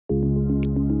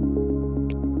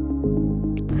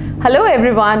Hello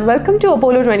everyone, welcome to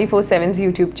Apollo 24/7's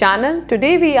YouTube channel.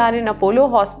 Today we are in Apollo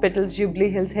Hospital's Jubilee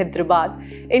Hills, Hyderabad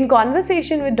in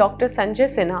conversation with Dr. Sanjay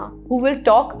Sinha, who will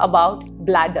talk about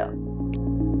bladder.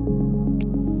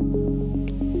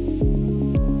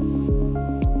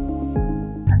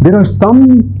 There are some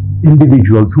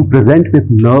individuals who present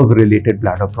with nerve-related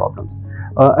bladder problems.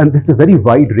 And this is a very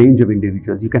wide range of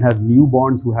individuals. You can have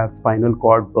newborns who have spinal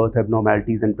cord birth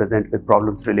abnormalities and present with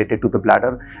problems related to the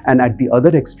bladder. And at the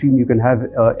other extreme, you can have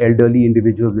elderly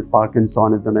individuals with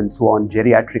Parkinsonism and so on,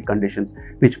 geriatric conditions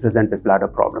which present with bladder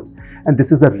problems. And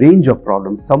this is a range of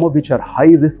problems, some of which are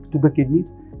high risk to the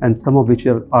kidneys and some of which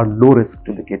are low risk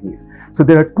to the kidneys. So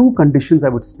there are two conditions I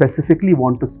would specifically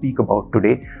want to speak about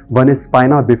today. One is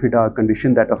spina bifida, a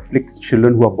condition that afflicts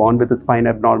children who are born with a spine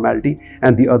abnormality,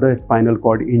 and the other is spinal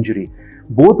cord injury.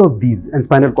 Both of these, and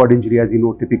spinal cord injury, as you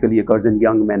know, typically occurs in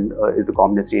young men, is the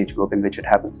commonest age group in which it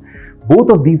happens.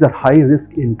 Both of these are high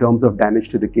risk in terms of damage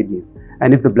to the kidneys.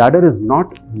 And if the bladder is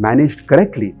not managed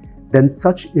correctly, then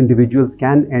such individuals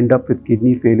can end up with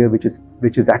kidney failure,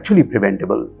 which is actually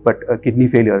preventable, but kidney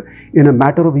failure in a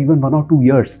matter of even 1 or 2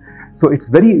 years. So it's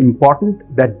very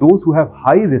important that those who have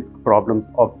high risk problems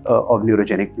of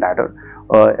neurogenic bladder,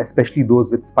 especially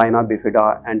those with spina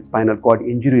bifida and spinal cord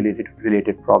injury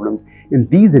related problems, in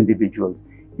these individuals,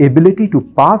 ability to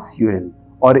pass urine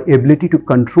or ability to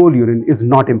control urine is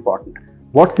not important.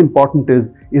 What's important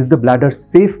is the bladder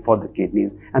safe for the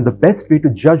kidneys? And the best way to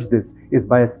judge this is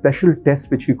by a special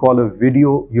test which we call a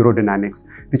video urodynamics,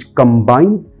 which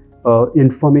combines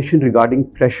information regarding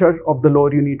pressure of the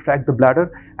lower urinary tract, the bladder,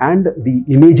 and the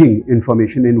imaging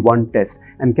information in one test,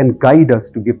 and can guide us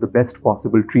to give the best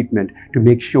possible treatment to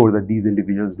make sure that these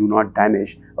individuals do not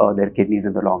damage their kidneys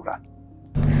in the long run.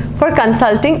 For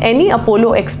consulting any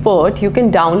Apollo expert, you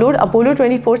can download Apollo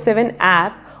 24/7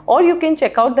 app, or you can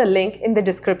check out the link in the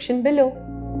description below.